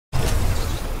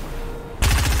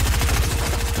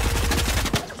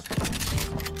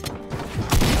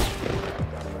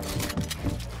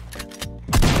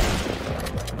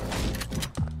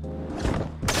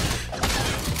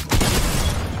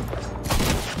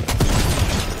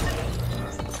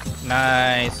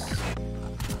Nice.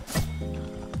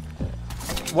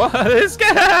 What this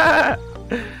guy?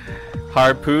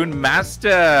 Harpoon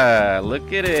Master.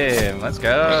 Look at him. Let's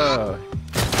go.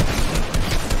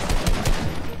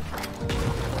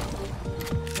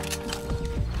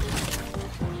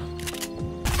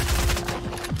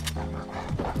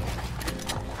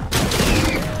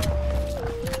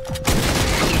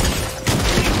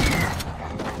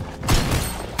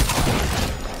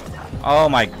 Oh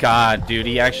my god, dude,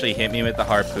 he actually hit me with the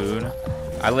harpoon.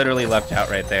 I literally left out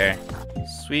right there.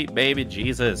 Sweet baby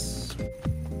Jesus.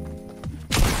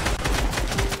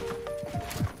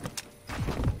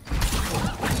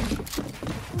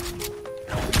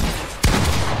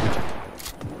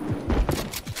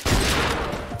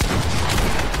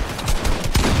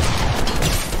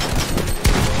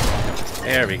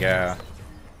 There we go.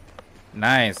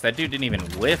 Nice, that dude didn't even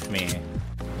whiff me.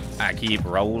 I keep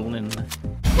rolling.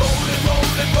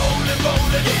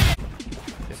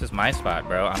 This is my spot,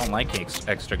 bro. I don't like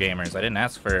extra gamers. I didn't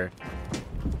ask for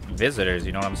visitors,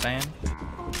 you know what I'm saying?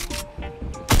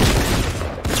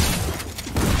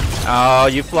 Oh,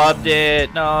 you flubbed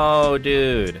it. No,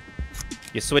 dude.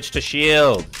 You switched to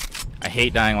shield. I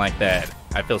hate dying like that.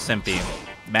 I feel simpy.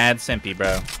 Mad simpy,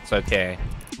 bro. It's okay.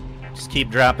 Just keep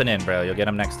dropping in, bro. You'll get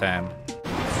them next time.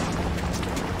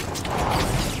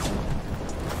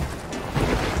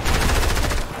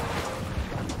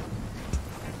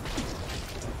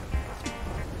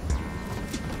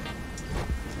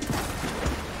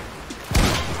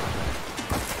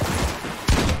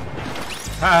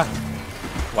 Ah,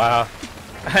 wow.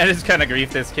 I just kind of griefed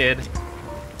this kid.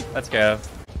 Let's go.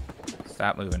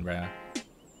 Stop moving, bro.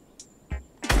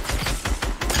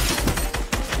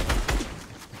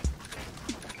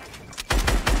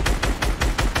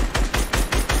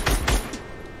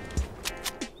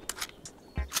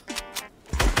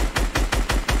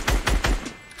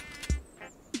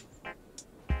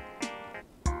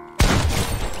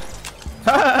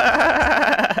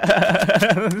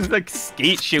 This is like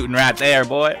skeet shooting right there,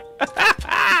 boy.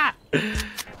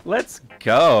 Let's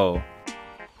go.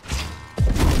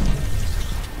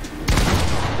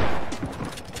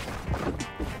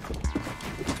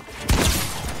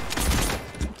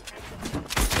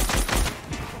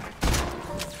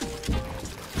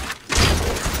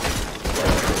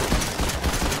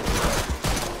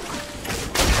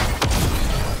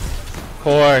 Of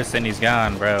course, and he's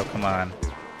gone, bro. Come on.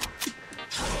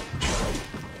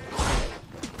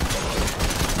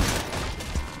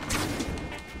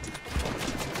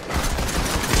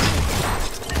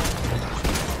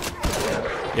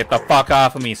 Get the fuck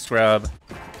off of me, scrub.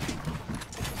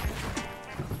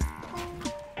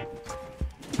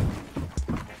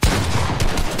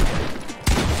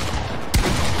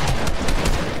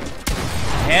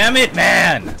 Damn it,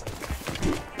 man!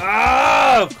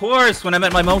 Oh, of course, when I'm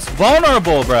at my most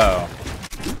vulnerable, bro.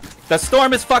 The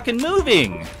storm is fucking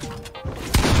moving.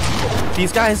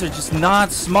 These guys are just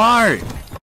not smart.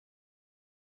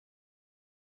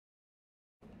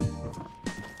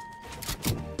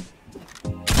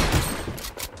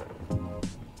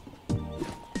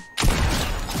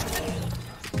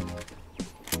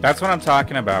 That's what I'm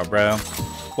talking about, bro.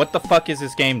 What the fuck is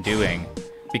this game doing?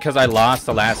 Because I lost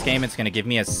the last game, it's gonna give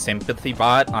me a sympathy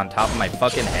bot on top of my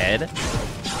fucking head?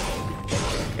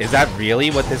 Is that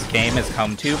really what this game has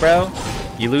come to, bro?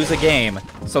 You lose a game,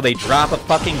 so they drop a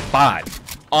fucking bot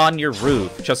on your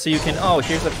roof just so you can, oh,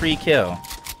 here's a free kill.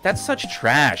 That's such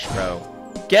trash, bro.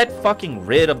 Get fucking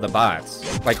rid of the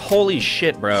bots. Like, holy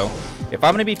shit, bro. If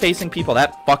I'm gonna be facing people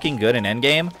that fucking good in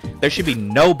endgame, there should be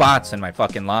no bots in my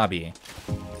fucking lobby.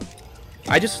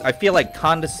 I feel like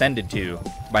condescended to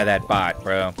by that bot,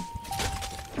 bro.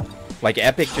 Like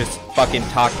Epic just fucking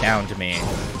talked down to me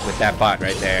with that bot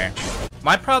right there.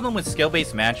 My problem with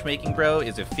skill-based matchmaking, bro,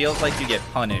 is it feels like you get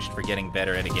punished for getting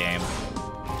better at a game.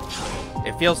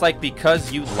 It feels like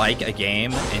because you like a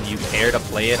game and you care to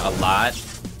play it a lot,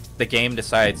 the game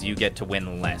decides you get to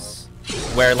win less.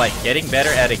 Where, like, getting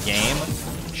better at a game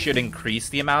should increase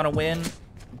the amount of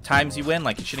times you win.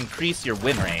 Like, it should increase your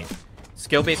win rate.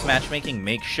 Skill-based matchmaking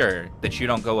makes sure that you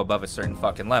don't go above a certain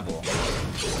fucking level,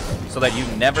 so that you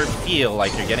never feel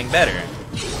like you're getting better.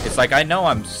 It's like, I know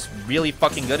I'm really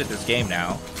fucking good at this game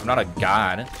now. I'm not a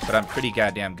god, but I'm pretty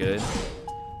goddamn good.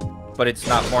 But it's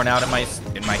not borne out in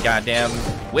my goddamn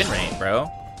win rate, bro.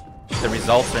 The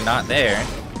results are not there,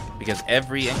 because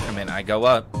every increment I go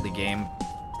up, the game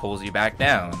pulls you back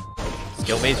down.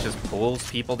 Skill-based just pulls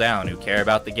people down who care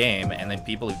about the game, and then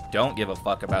people who don't give a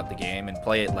fuck about the game and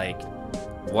play it like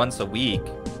once a week,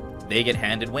 they get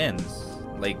handed wins.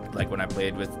 Like when I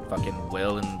played with fucking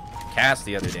Will and Cass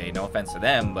the other day. No offense to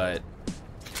them, but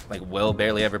Like, Will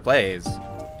barely ever plays.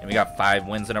 And we got 5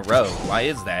 wins in a row. Why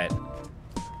is that?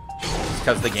 It's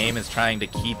because the game is trying to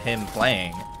keep him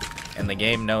playing. And the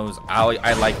game knows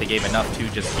I like the game enough to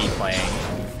just keep playing.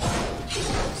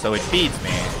 So it feeds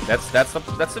me. That's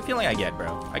the feeling I get,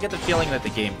 bro. I get the feeling that the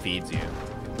game feeds you.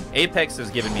 Apex has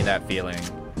given me that feeling.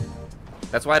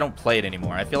 That's why I don't play it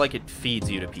anymore. I feel like it feeds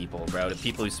you to people, bro. To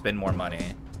people who spend more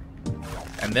money.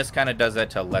 And this kind of does that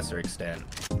to a lesser extent.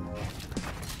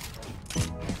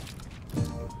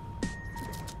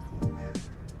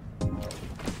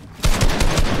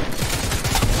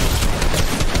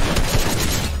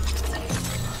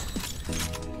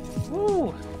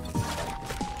 Woo!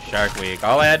 Shark Week.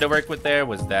 All I had to work with there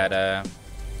was that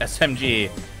SMG.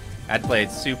 I'd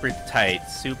played super tight,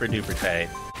 super duper tight.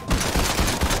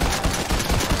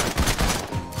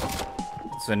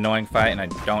 It's an annoying fight and I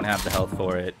don't have the health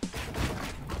for it.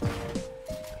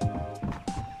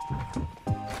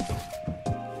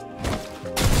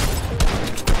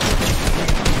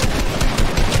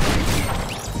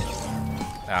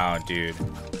 Oh, dude.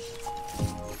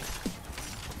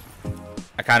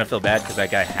 I kind of feel bad because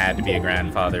that guy had to be a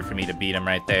grandfather for me to beat him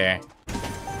right there.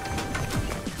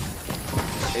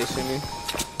 Chasing me.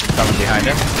 Coming behind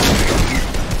him.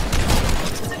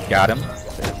 Got him.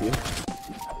 Thank you.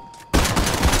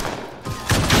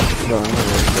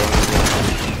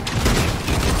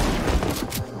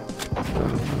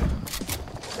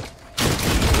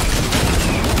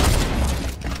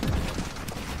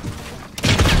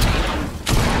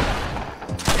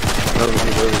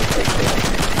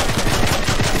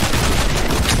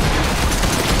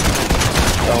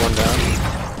 Going down.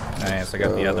 Nice, I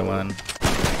got the other one.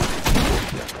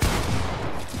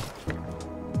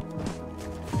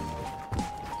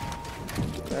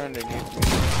 They're underneath me.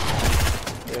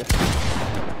 Yeah.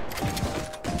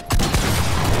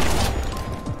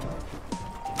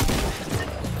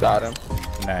 Got him.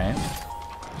 Nice.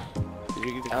 Did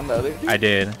you get down the other dude? I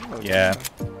did, Okay. yeah.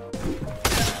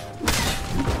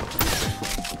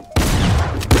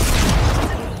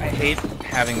 I hate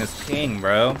having this ping,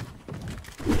 bro.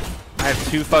 I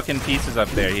have 2 fucking pieces up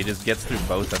there. He just gets through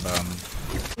both of them.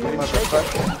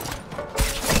 Motherfucker.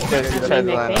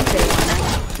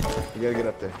 You gotta get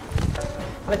up there.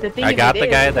 But the thing I is, got it the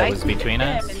is, guy is that I was shoot between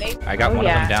them us. and they- I got Oh, one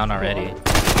of yeah. them down already.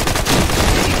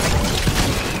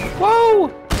 Whoa!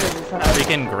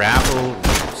 Freaking grapple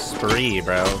spree,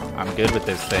 bro. I'm good with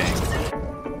this thing.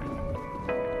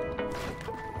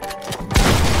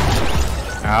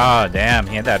 Oh, damn.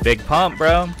 He had that big pump,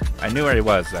 bro. I knew where he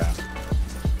was, though.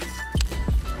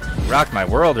 Rocked my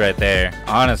world right there,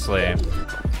 honestly.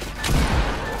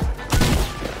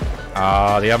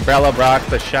 Oh, the umbrella blocked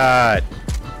the shot.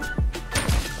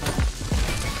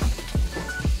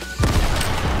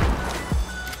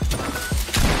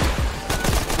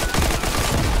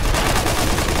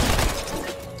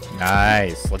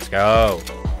 Nice, let's go.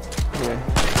 Yeah.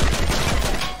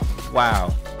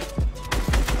 Wow.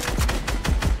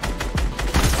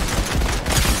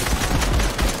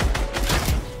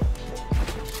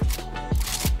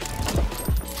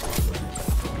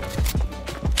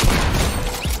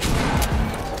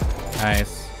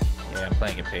 Nice. Yeah, I'm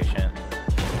playing impatient.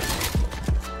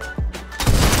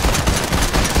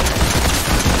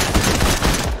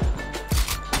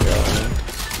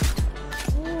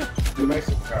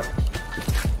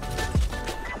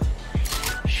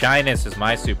 Shyness is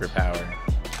my superpower.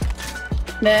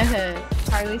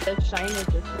 Harley said shyness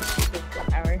is his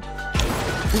superpower.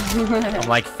 I'm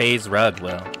like FaZe Rug,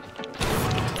 Will.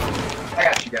 I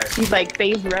got you guys. He's like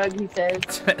phase rug, he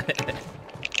says.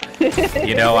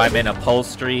 You know, I'm in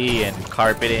upholstery and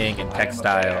carpeting and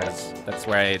textiles. That's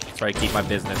where I keep my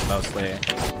business mostly.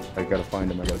 I gotta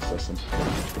find him. I gotta assess him.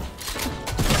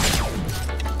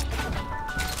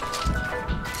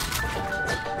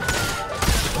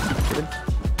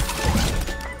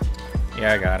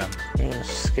 Yeah, I got him. Yeah,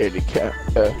 scaredy cat.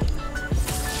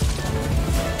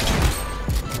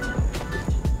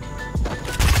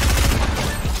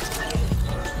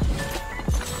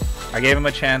 I gave him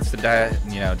a chance to die,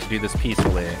 you know, to do this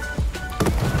peacefully.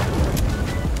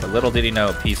 But little did he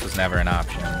know peace was never an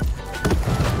option.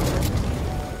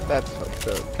 That's fucked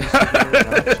up.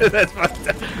 That's fucked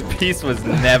up. Peace was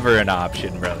never an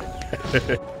option, brother.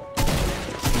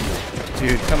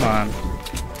 Dude, come on.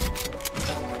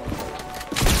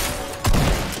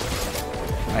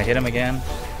 I hit him again.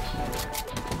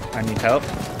 I need help.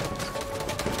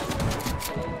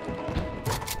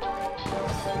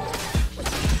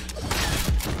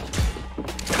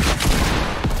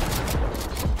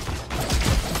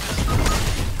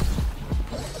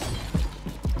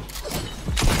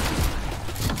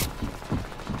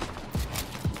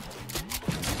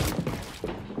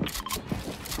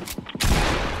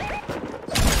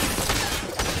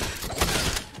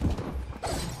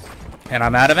 And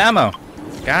I'm out of ammo.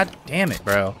 God damn it,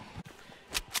 bro.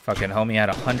 Fucking homie had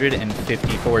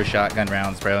 154 shotgun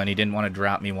rounds, bro, and he didn't want to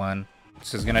drop me one.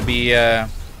 This is gonna be a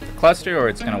cluster or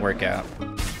it's gonna work out.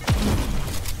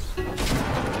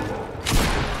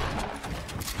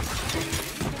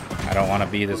 I don't want to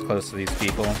be this close to these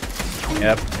people.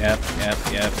 Yep.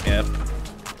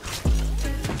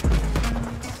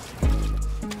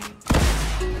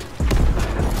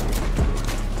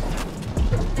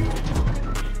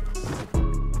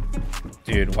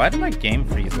 Dude, why did my game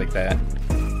freeze like that?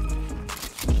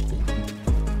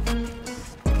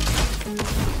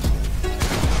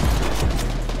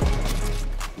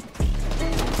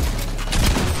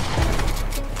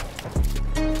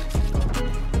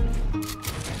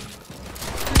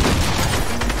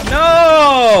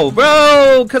 No,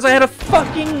 bro, because I had a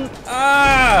fucking,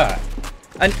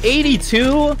 an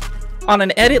 82 on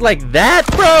an edit like that,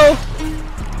 bro?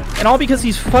 And all because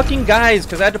these fucking guys,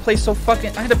 because I had to play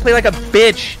I had to play like a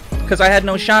bitch, because I had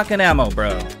no shotgun ammo,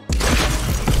 bro.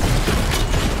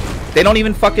 They don't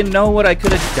even fucking know what I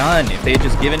could have done if they had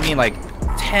just given me like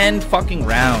 10 fucking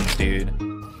rounds, dude.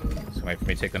 So wait for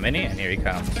me to take the mini, and here he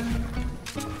comes.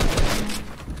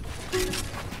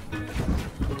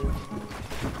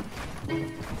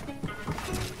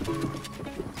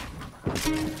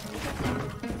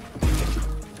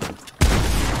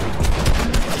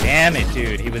 Damn it,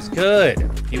 dude. He was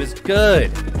good. He was good.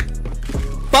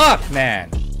 Fuck, man.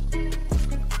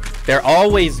 They're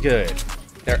always good.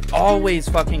 They're always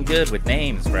fucking good with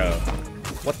names, bro.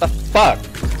 What the fuck?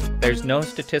 There's no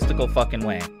statistical fucking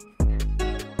way.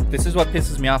 This is what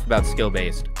pisses me off about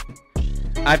skill-based.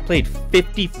 I've played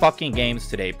 50 fucking games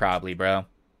today, probably, bro.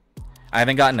 I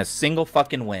haven't gotten a single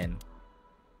fucking win.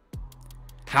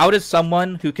 How does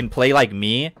someone who can play like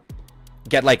me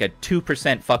get like a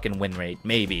 2% fucking win rate?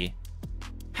 Maybe.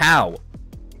 How?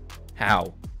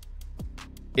 How?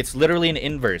 It's literally an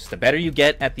inverse. The better you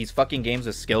get at these fucking games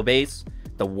with skill base,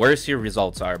 the worse your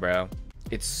results are, bro.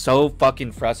 It's so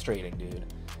fucking frustrating, dude.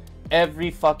 Every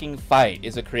fucking fight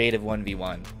is a creative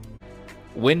 1v1.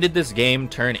 When did this game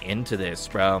turn into this,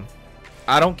 bro?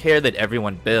 I don't care that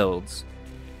everyone builds,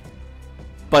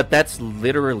 but that's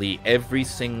literally every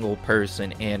single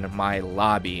person in my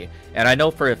lobby. And I know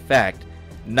for a fact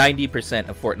 90%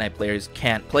 of Fortnite players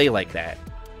can't play like that.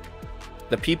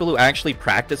 The people who actually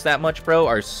practice that much, bro,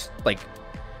 are like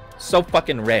so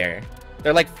fucking rare.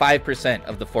 They're like 5%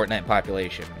 of the Fortnite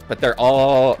population, but they're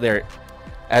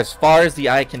as far as the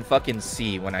eye can fucking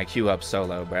see when I queue up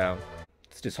solo, bro.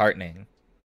 It's disheartening.